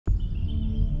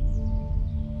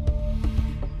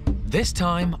This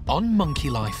time on Monkey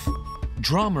Life.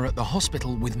 Drama at the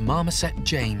hospital with Marmoset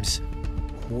James.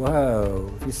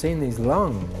 Whoa, have you seen these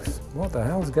lungs? What the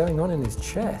hell's going on in his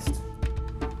chest?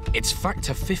 It's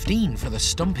factor 15 for the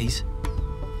Stumpies.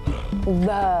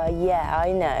 Yeah,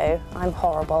 I know. I'm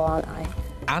horrible, aren't I?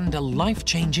 And a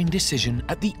life-changing decision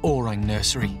at the Orang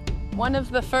Nursery. One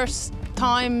of the first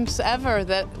times ever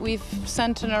that we've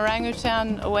sent an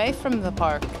orangutan away from the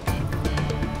park.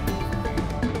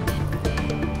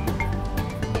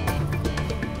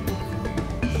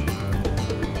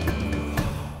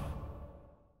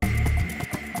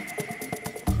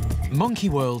 Monkey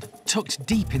World, tucked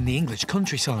deep in the English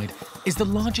countryside, is the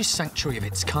largest sanctuary of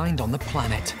its kind on the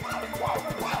planet.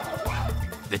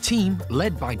 The team,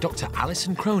 led by Dr.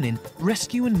 Alison Cronin,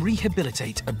 rescue and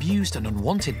rehabilitate abused and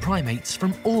unwanted primates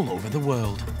from all over the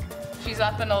world. She's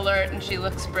up and alert and she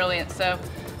looks brilliant, so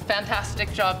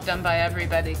fantastic job done by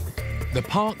everybody. The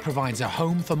park provides a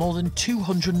home for more than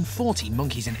 240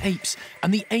 monkeys and apes,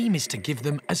 and the aim is to give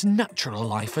them as natural a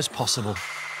life as possible.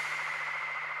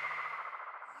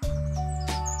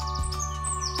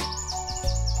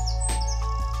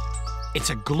 It's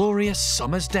a glorious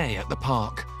summer's day at the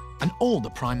park, and all the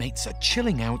primates are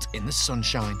chilling out in the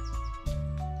sunshine.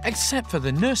 Except for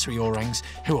the nursery orangs,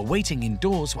 who are waiting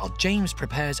indoors while James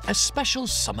prepares a special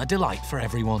summer delight for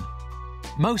everyone.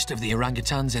 Most of the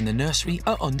orangutans in the nursery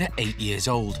are under 8 years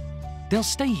old. They'll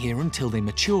stay here until they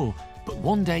mature, but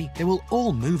one day they will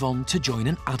all move on to join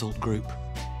an adult group.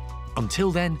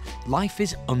 Until then, life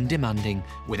is undemanding,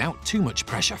 without too much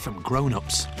pressure from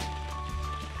grown-ups.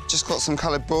 Just got some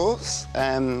coloured balls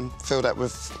filled up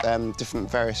with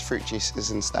different various fruit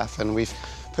juices and stuff, and we've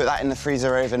put that in the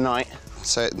freezer overnight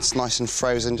so it's nice and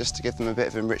frozen, just to give them a bit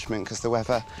of enrichment, because the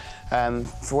weather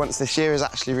for once this year is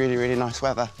actually really, really nice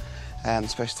weather.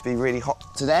 It's supposed to be really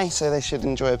hot today, so they should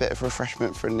enjoy a bit of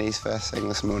refreshment from these first thing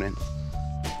this morning.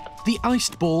 The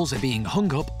iced balls are being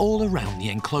hung up all around the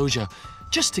enclosure,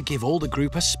 just to give all the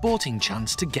group a sporting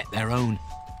chance to get their own.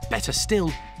 Better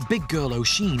still, big girl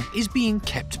O'Sheen is being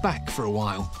kept back for a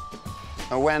while.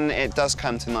 When it does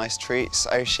come to nice treats,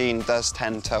 O'Sheen does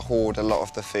tend to hoard a lot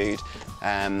of the food.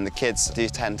 The kids do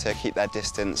tend to keep their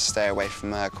distance, stay away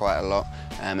from her quite a lot,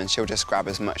 and she'll just grab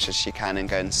as much as she can and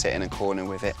go and sit in a corner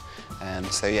with it.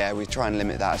 So yeah, we try and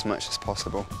limit that as much as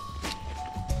possible.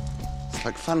 It's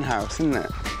like Funhouse, isn't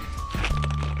it?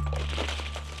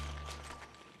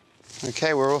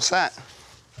 OK, we're all set.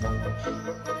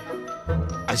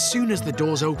 As soon as the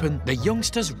doors open, the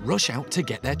youngsters rush out to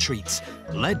get their treats,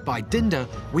 led by Dinda,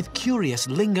 with curious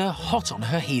Linga hot on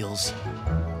her heels.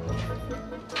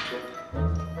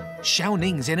 Xiao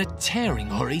Ning's in a tearing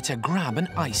hurry to grab an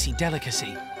icy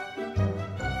delicacy.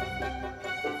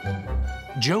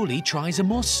 Jolie tries a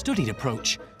more studied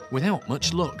approach, without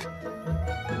much luck.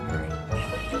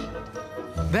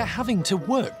 They're having to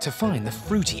work to find the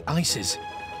fruity ices.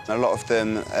 A lot of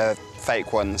them are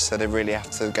fake ones, so they really have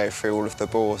to go through all of the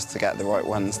balls to get the right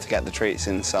ones, to get the treats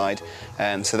inside.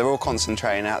 So they're all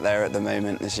concentrating out there at the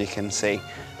moment, as you can see,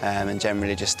 and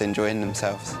generally just enjoying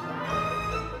themselves.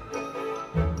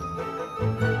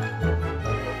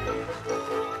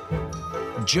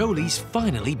 Jolie's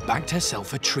finally bagged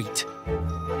herself a treat.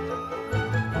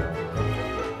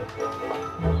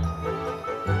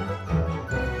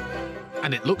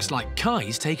 And it looks like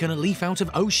Kai's taken a leaf out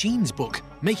of O'Sheen's book,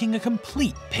 making a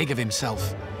complete pig of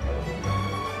himself.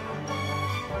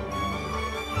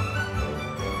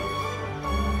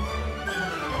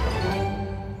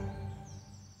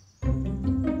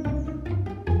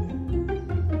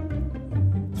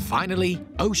 Finally,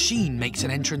 O'Sheen makes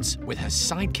an entrance with her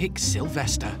sidekick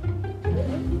Sylvester.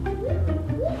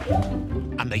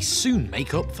 And they soon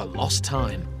make up for lost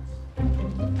time.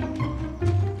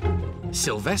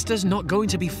 Sylvester's not going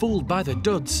to be fooled by the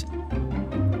duds.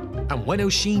 And when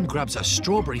O'Sheen grabs a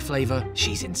strawberry flavour,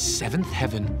 she's in seventh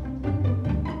heaven.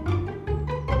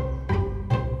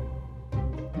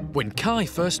 When Kai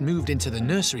first moved into the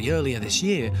nursery earlier this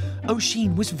year,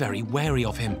 O'Sheen was very wary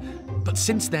of him. But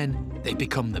since then, they've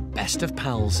become the best of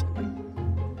pals.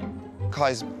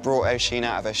 Kai's brought O'Sheen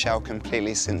out of her shell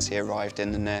completely since he arrived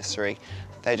in the nursery.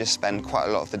 They just spend quite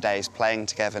a lot of the days playing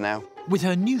together now. With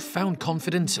her newfound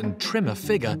confidence and trimmer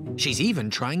figure, she's even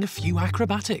trying a few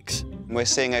acrobatics. We're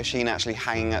seeing O'Sheen actually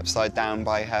hanging upside down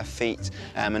by her feet,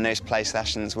 and those play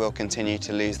sessions will continue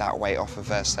to lose that weight off of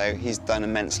her, so he's done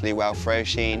immensely well for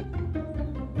O'Sheen.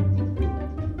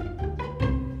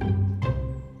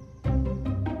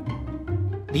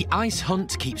 The ice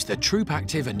hunt keeps the troop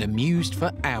active and amused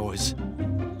for hours.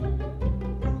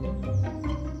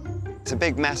 It's a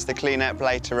big mess to clean up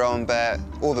later on, but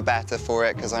all the better for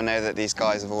it, because I know that these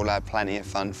guys have all had plenty of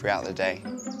fun throughout the day.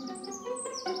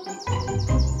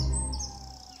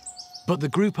 But the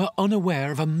group are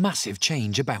unaware of a massive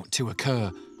change about to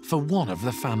occur for one of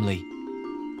the family.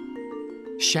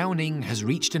 Xiaoning has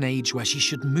reached an age where she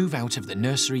should move out of the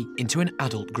nursery into an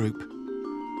adult group.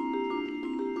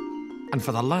 And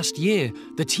for the last year,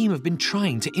 the team have been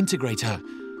trying to integrate her,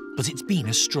 but it's been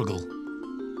a struggle.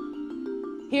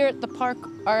 Here at the park,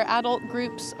 our adult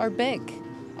groups are big,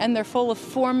 and they're full of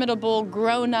formidable,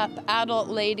 grown-up adult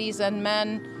ladies and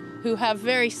men who have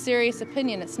very serious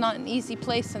opinion. It's not an easy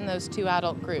place in those two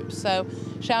adult groups. So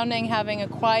Xiaoning having a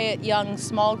quiet, young,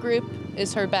 small group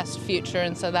is her best future,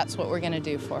 and so that's what we're going to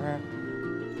do for her.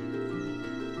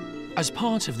 As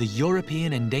part of the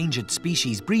European Endangered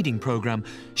Species breeding program,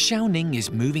 Xiaoning is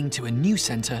moving to a new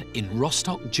centre in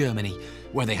Rostock, Germany,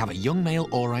 where they have a young male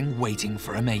orang waiting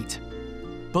for a mate.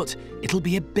 But it'll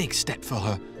be a big step for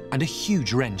her and a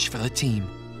huge wrench for the team.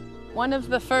 One of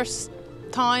the first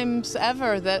times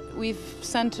ever that we've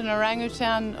sent an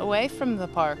orangutan away from the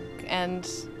park, and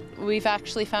we've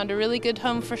actually found a really good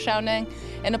home for Xiaoning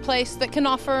in a place that can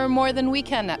offer more than we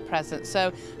can at present.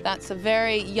 So that's a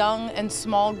very young and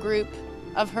small group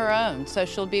of her own. So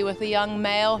she'll be with a young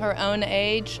male her own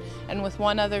age and with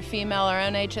one other female her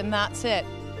own age, and that's it.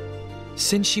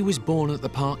 Since she was born at the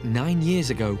park 9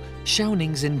 years ago,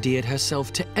 Xiaoning's endeared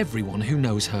herself to everyone who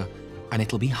knows her, and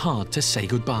it'll be hard to say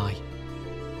goodbye.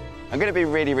 I'm going to be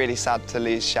really, really sad to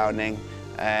lose Xiaoning.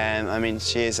 I mean,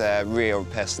 she is a real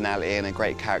personality and a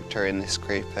great character in this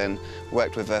group, and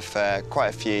worked with her for quite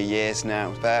a few years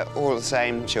now. But all the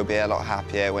same, she'll be a lot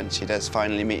happier when she does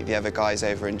finally meet the other guys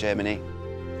over in Germany.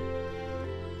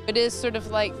 It is sort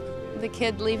of like the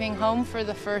kid leaving home for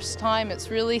the first time. It's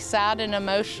really sad and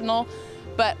emotional,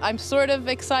 but I'm sort of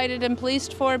excited and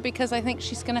pleased for her because I think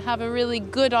she's going to have a really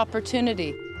good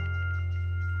opportunity.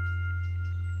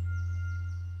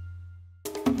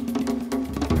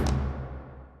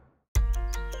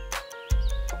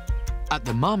 At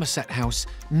the marmoset house,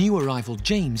 new arrival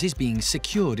James is being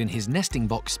secured in his nesting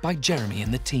box by Jeremy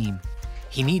and the team.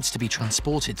 He needs to be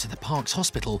transported to the park's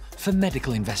hospital for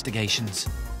medical investigations.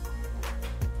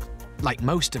 Like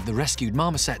most of the rescued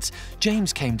marmosets,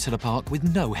 James came to the park with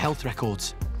no health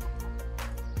records.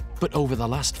 But over the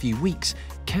last few weeks,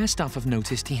 care staff have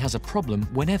noticed he has a problem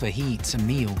whenever he eats a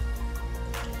meal.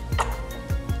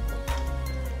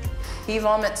 He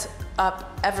vomits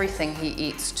up everything he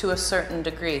eats to a certain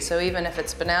degree. So even if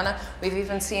it's banana, we've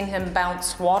even seen him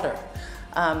bounce water.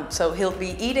 So he'll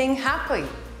be eating happily,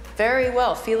 very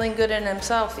well, feeling good in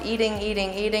himself,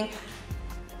 eating,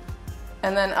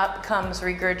 and then up comes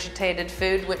regurgitated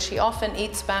food, which he often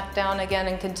eats back down again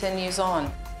and continues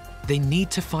on. They need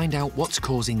to find out what's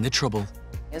causing the trouble.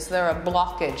 Is there a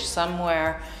blockage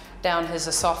somewhere down his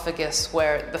esophagus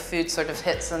where the food sort of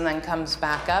hits and then comes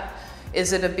back up?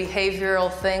 Is it a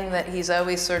behavioral thing that he's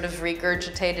always sort of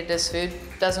regurgitated his food?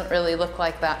 Doesn't really look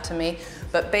like that to me,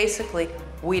 but basically,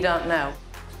 we don't know.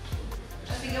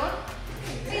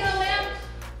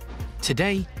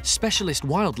 Today, specialist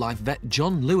wildlife vet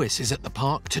John Lewis is at the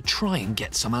park to try and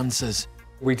get some answers.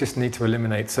 We just need to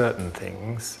eliminate certain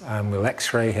things. We'll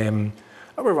x-ray him,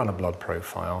 and we'll run a blood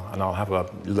profile, and I'll have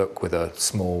a look with a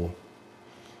small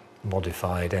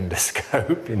modified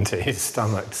endoscope into his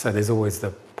stomach. So there's always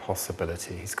the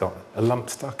possibility he's got a lump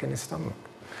stuck in his stomach,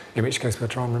 in which case we'll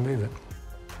try and remove it.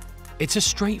 It's a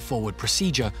straightforward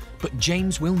procedure, but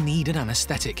James will need an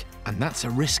anaesthetic, and that's a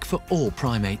risk for all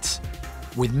primates.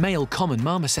 With male common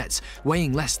marmosets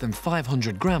weighing less than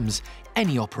 500 grams,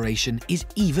 any operation is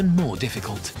even more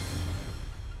difficult.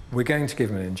 We're going to give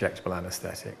him an injectable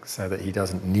anaesthetic so that he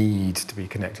doesn't need to be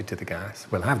connected to the gas.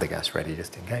 We'll have the gas ready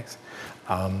just in case,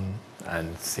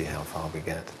 and see how far we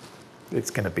get.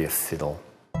 It's going to be a fiddle.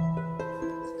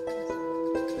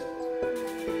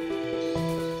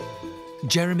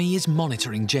 Jeremy is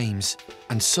monitoring James,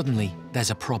 and suddenly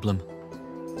there's a problem.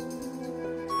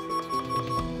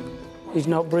 He's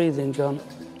not breathing, John.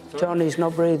 John, he's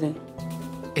not breathing.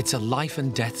 It's a life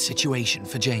and death situation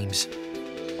for James.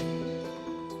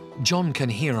 John can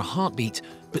hear a heartbeat,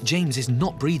 but James is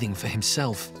not breathing for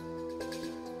himself.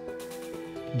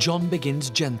 John begins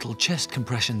gentle chest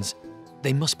compressions.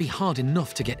 They must be hard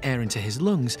enough to get air into his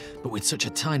lungs, but with such a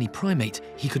tiny primate,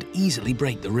 he could easily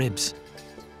break the ribs.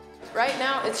 Right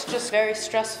now, it's just very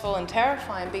stressful and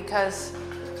terrifying because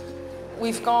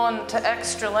we've gone to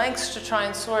extra lengths to try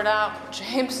and sort out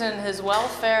James and his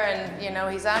welfare, and you know,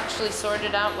 he's actually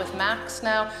sorted out with Max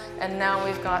now, and now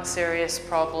we've got serious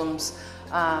problems.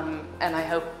 And I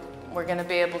hope we're going to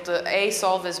be able to A,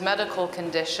 solve his medical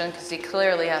condition, because he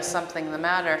clearly has something the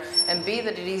matter, and B,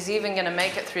 that he's even going to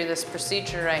make it through this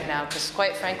procedure right now, because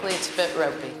quite frankly, it's a bit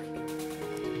ropey.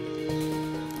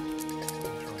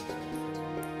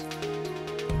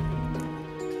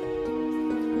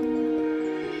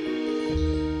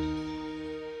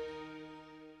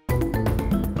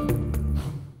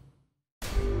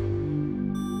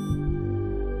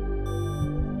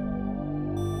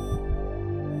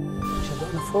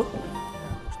 foot.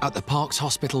 At the park's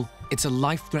hospital, it's a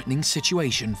life-threatening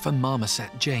situation for marmoset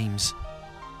James.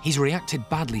 He's reacted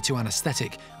badly to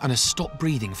anaesthetic and has stopped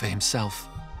breathing for himself.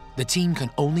 The team can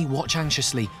only watch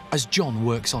anxiously as John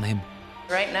works on him.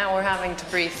 Right now we're having to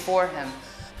breathe for him.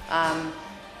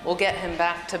 We'll get him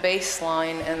back to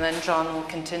baseline and then John will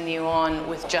continue on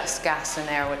with just gas and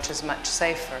air, which is much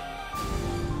safer.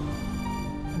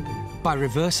 By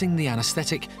reversing the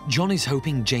anaesthetic, John is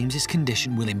hoping James's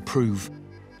condition will improve.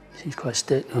 He's quite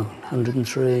stiff. Oh,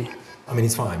 103. I mean,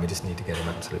 he's fine. We just need to get him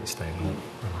absolutely stable.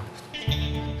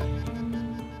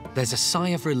 There's a sigh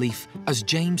of relief as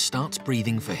James starts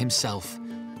breathing for himself.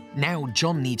 Now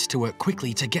John needs to work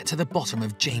quickly to get to the bottom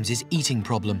of James's eating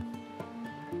problem.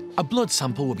 A blood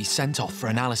sample will be sent off for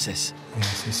analysis.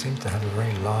 Yes, he seems to have a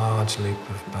very large loop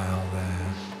of bowel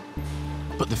there.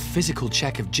 But the physical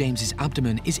check of James's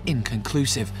abdomen is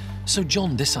inconclusive, so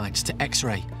John decides to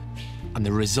X-ray. And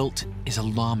the result is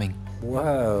alarming.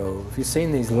 Whoa, have you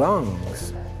seen these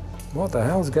lungs? What the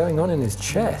hell's going on in his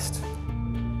chest?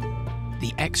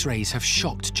 The X-rays have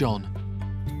shocked John.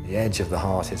 The edge of the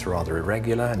heart is rather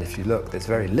irregular, and if you look, there's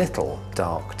very little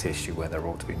dark tissue where there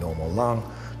ought to be normal lung,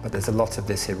 but there's a lot of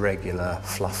this irregular,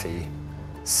 fluffy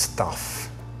stuff.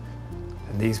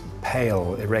 And these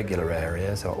pale, irregular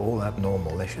areas are all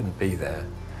abnormal. They shouldn't be there.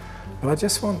 But I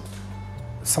just want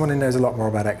someone who knows a lot more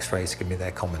about X-rays to give me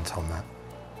their comment on that.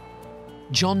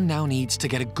 John now needs to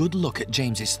get a good look at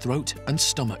James's throat and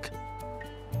stomach.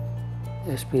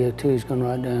 SpO2 has gone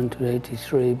right down to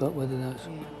 83, but whether that's...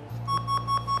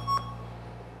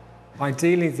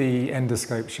 Ideally, the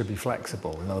endoscope should be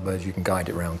flexible. In other words, you can guide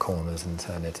it around corners and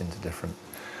turn it into different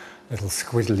little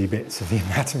squiddly bits of the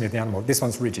anatomy of the animal. This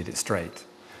one's rigid, it's straight.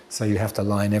 So you have to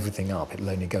line everything up. It'll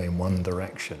only go in one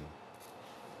direction.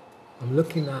 I'm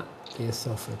looking at the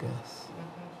esophagus.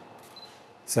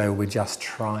 So we're just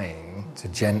trying to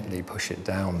gently push it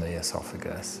down the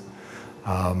esophagus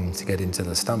to get into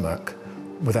the stomach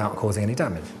without causing any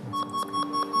damage.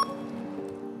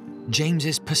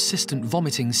 James's persistent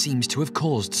vomiting seems to have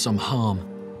caused some harm.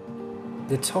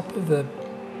 The top of the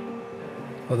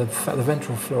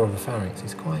ventral floor of the pharynx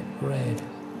is quite red.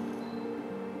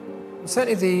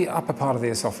 Certainly the upper part of the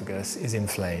esophagus is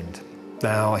inflamed.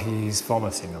 Now he's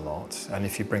vomiting a lot, and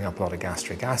if you bring up a lot of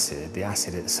gastric acid, the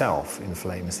acid itself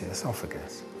inflames the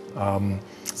esophagus.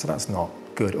 So that's not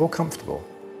good or comfortable.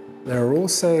 There are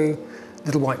also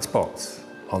little white spots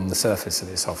on the surface of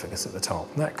the esophagus at the top.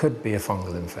 And that could be a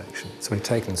fungal infection. So we've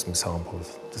taken some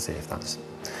samples to see if that's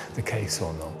the case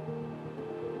or not.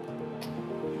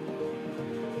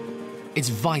 It's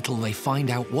vital they find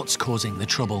out what's causing the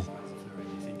trouble.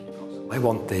 I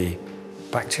want the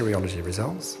bacteriology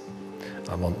results,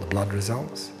 I want the blood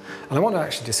results, and I want to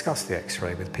actually discuss the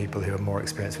X-ray with people who are more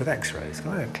experienced with X-rays.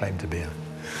 I don't claim to be an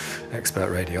expert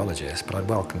radiologist, but I'd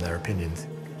welcome their opinions.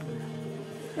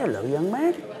 Hello, young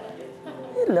man.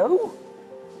 Hello.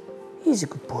 He's a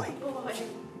good boy.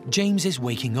 James is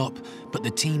waking up, but the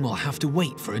team will have to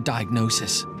wait for a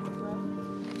diagnosis.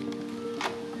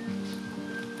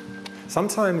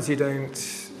 Sometimes you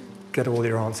don't get all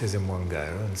your answers in one go,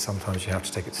 and sometimes you have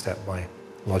to take it step by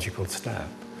logical step.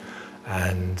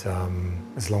 And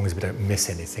as long as we don't miss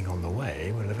anything on the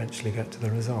way, we'll eventually get to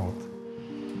the result.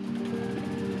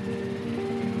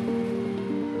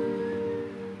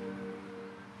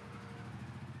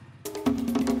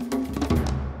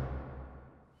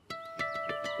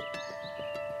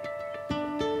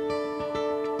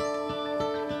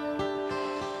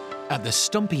 At the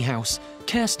Stumpy House,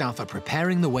 care staff are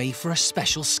preparing the way for a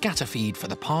special scatter feed for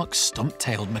the park's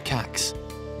stump-tailed macaques.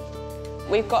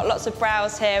 We've got lots of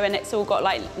browse here and it's all got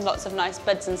like lots of nice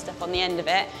buds and stuff on the end of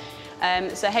it.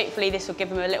 So hopefully this will give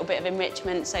them a little bit of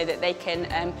enrichment so that they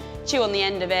can chew on the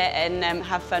end of it and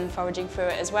have fun foraging through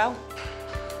it as well.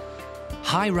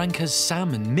 High rankers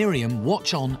Sam and Miriam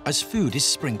watch on as food is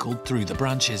sprinkled through the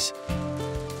branches.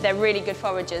 They're really good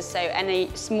foragers, so any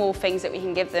small things that we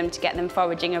can give them to get them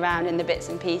foraging around in the bits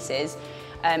and pieces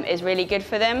is really good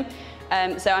for them.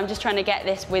 So I'm just trying to get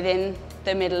this within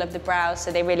the middle of the browse,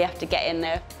 so they really have to get in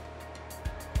there.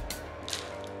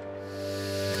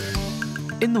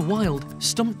 In the wild,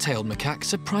 stump-tailed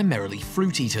macaques are primarily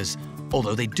fruit eaters,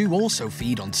 although they do also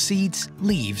feed on seeds,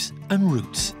 leaves and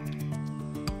roots.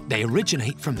 They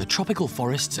originate from the tropical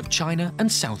forests of China and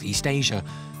Southeast Asia,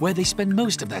 where they spend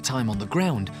most of their time on the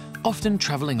ground, often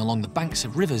travelling along the banks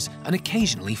of rivers and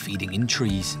occasionally feeding in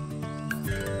trees.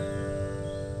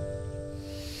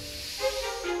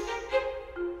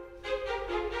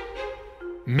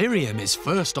 Miriam is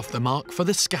first off the mark for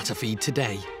the scatter feed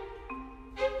today,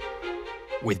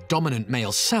 with dominant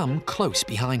male Sam close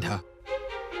behind her.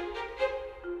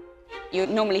 You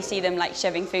normally see them like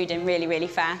shoving food in really, really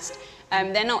fast.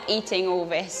 They're not eating all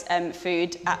this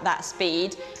food at that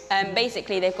speed.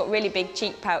 Basically, they've got really big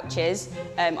cheek pouches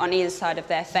on either side of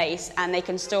their face, and they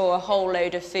can store a whole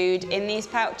load of food in these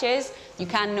pouches. You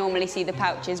can normally see the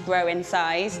pouches grow in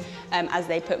size as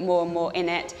they put more and more in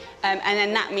it. And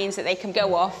then that means that they can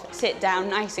go off, sit down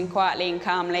nice and quietly and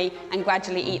calmly, and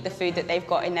gradually eat the food that they've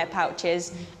got in their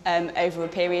pouches over a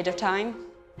period of time.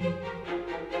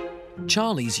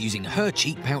 Charlie's using her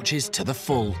cheek pouches to the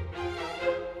full.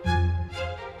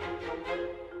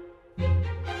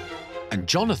 And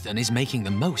Jonathan is making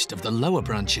the most of the lower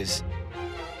branches.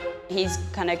 He's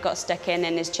kind of got stuck in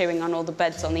and is chewing on all the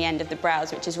buds on the end of the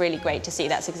browse, which is really great to see.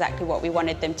 That's exactly what we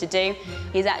wanted them to do.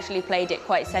 He's actually played it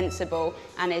quite sensible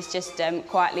and is just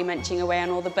quietly munching away on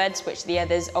all the buds, which the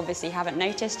others obviously haven't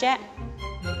noticed yet.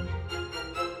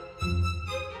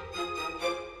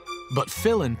 But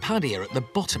Phil and Paddy are at the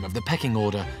bottom of the pecking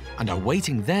order and are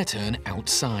waiting their turn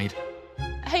outside.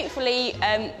 Hopefully,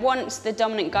 once the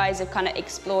dominant guys have kind of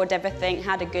explored everything,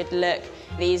 had a good look,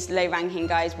 these low-ranking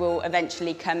guys will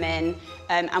eventually come in,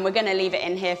 and we're going to leave it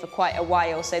in here for quite a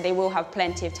while, so they will have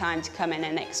plenty of time to come in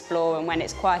and explore, and when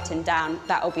it's quietened down,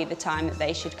 that'll be the time that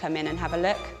they should come in and have a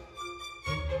look.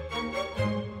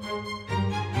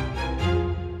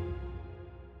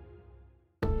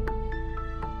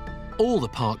 All the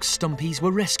park's stumpies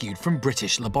were rescued from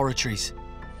British laboratories.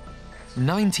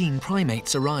 19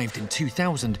 primates arrived in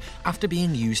 2000 after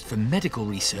being used for medical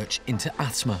research into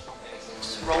asthma.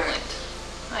 Just roll it.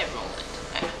 I roll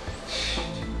it.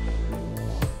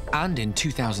 And in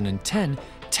 2010,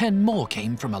 10 more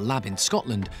came from a lab in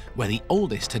Scotland, where the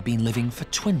oldest had been living for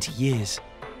 20 years.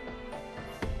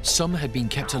 Some had been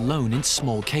kept alone in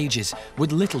small cages,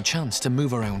 with little chance to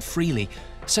move around freely,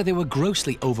 so they were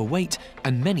grossly overweight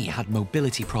and many had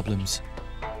mobility problems.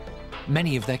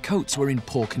 Many of their coats were in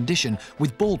poor condition,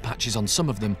 with bald patches on some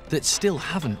of them that still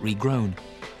haven't regrown.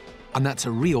 And that's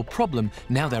a real problem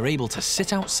now they're able to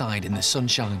sit outside in the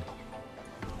sunshine.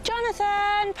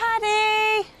 Jonathan,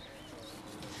 Paddy!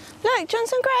 Look, do you want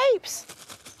some grapes?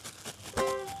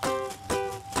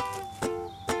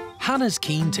 Hannah's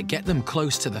keen to get them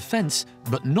close to the fence,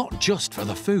 but not just for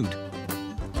the food.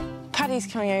 Paddy's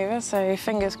coming over, so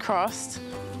fingers crossed.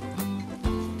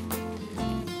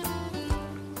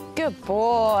 Good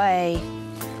boy.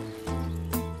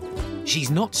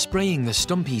 She's not spraying the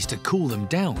stumpies to cool them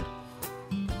down.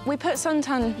 We put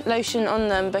suntan lotion on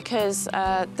them because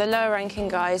the lower-ranking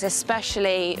guys,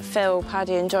 especially Phil,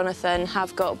 Paddy and Jonathan,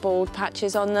 have got bald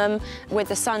patches on them. With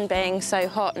the sun being so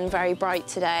hot and very bright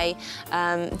today,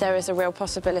 there is a real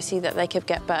possibility that they could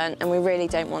get burnt, and we really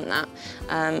don't want that.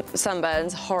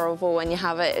 Sunburn's horrible when you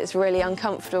have it. It's really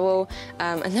uncomfortable,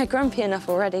 and they're grumpy enough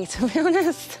already, to be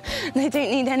honest. They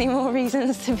don't need any more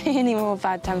reasons to be any more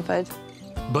bad-tempered.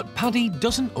 But Paddy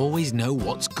doesn't always know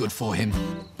what's good for him.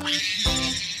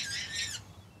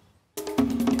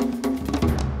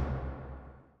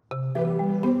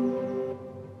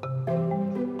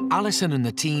 Alison and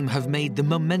the team have made the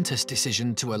momentous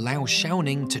decision to allow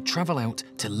Xiaoning to travel out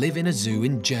to live in a zoo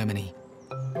in Germany.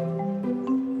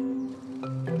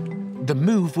 The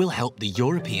move will help the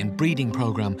European breeding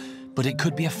programme, but it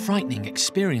could be a frightening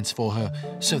experience for her,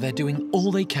 so they're doing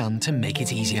all they can to make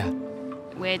it easier.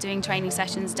 We're doing training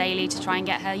sessions daily to try and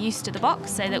get her used to the box,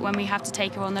 so that when we have to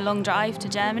take her on the long drive to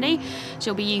Germany,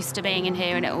 she'll be used to being in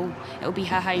here and it'll be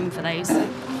her home for those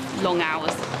long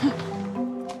hours.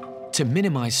 To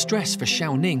minimise stress for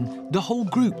Xiaoning, the whole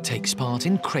group takes part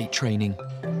in crate training.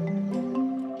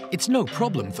 It's no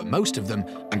problem for most of them,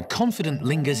 and confident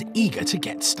Linga's eager to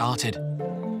get started.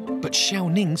 But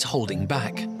Xiaoning's holding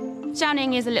back.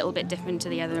 Xiaoning is a little bit different to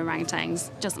the other orangutans.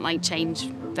 Doesn't like change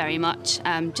very much.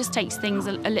 Just takes things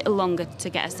a little longer to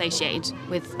get associated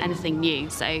with anything new.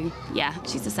 So, yeah,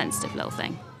 she's a sensitive little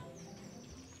thing.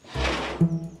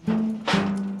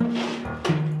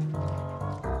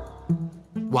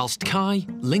 Whilst Kai,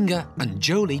 Linga and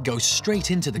Jolie go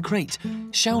straight into the crate,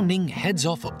 Xiaoning heads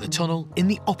off up the tunnel in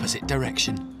the opposite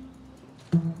direction.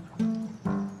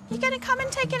 You gonna come and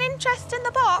take an interest in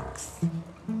the box?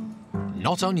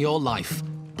 Not on your life,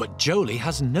 but Jolie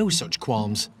has no such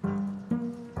qualms.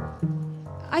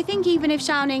 I think even if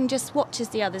Xiaoning just watches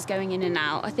the others going in and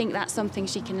out, I think that's something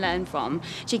she can learn from.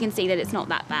 She can see that it's not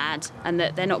that bad and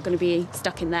that they're not going to be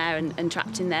stuck in there and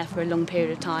trapped in there for a long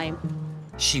period of time.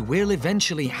 She will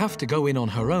eventually have to go in on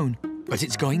her own, but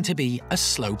it's going to be a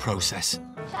slow process.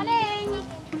 Xiaoning!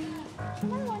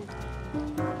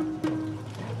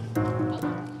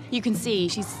 You can see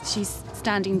she's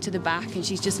standing to the back and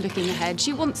she's just looking ahead.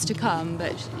 She wants to come,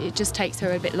 but it just takes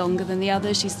her a bit longer than the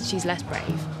others. She's less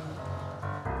brave.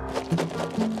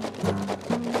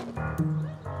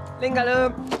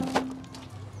 Lingaloo.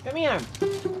 Come here.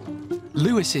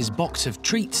 Lewis's box of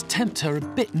treats tempt her a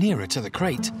bit nearer to the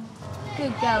crate.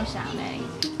 Good girl, Shani.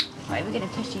 Right, we're going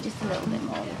to push you just a little bit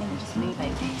more. We're going to just move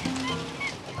over here.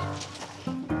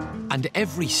 And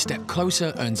every step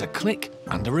closer earns a click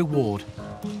and a reward.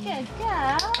 Good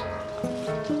girl.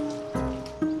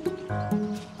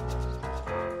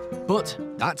 But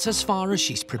that's as far as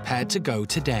she's prepared to go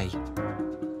today.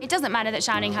 It doesn't matter that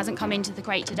Shining hasn't come into the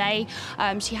crate today.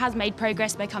 She has made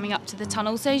progress by coming up to the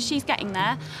tunnel, so she's getting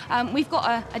there. We've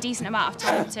got a decent amount of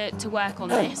time to work on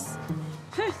this.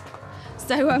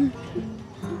 So,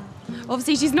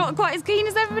 obviously she's not quite as keen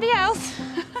as everybody else.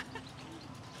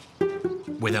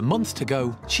 With a month to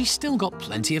go, she's still got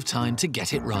plenty of time to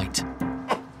get it right.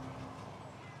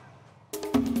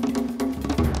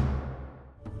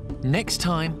 Next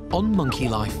time on Monkey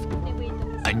Life,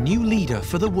 a new leader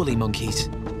for the woolly monkeys.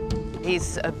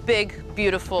 He's a big,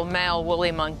 beautiful male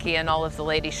woolly monkey, and all of the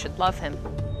ladies should love him.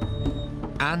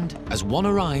 And as one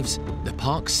arrives, the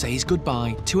park says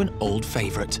goodbye to an old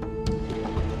favourite.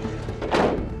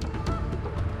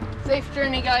 Safe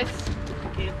journey, guys.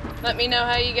 Let me know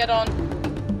how you get on.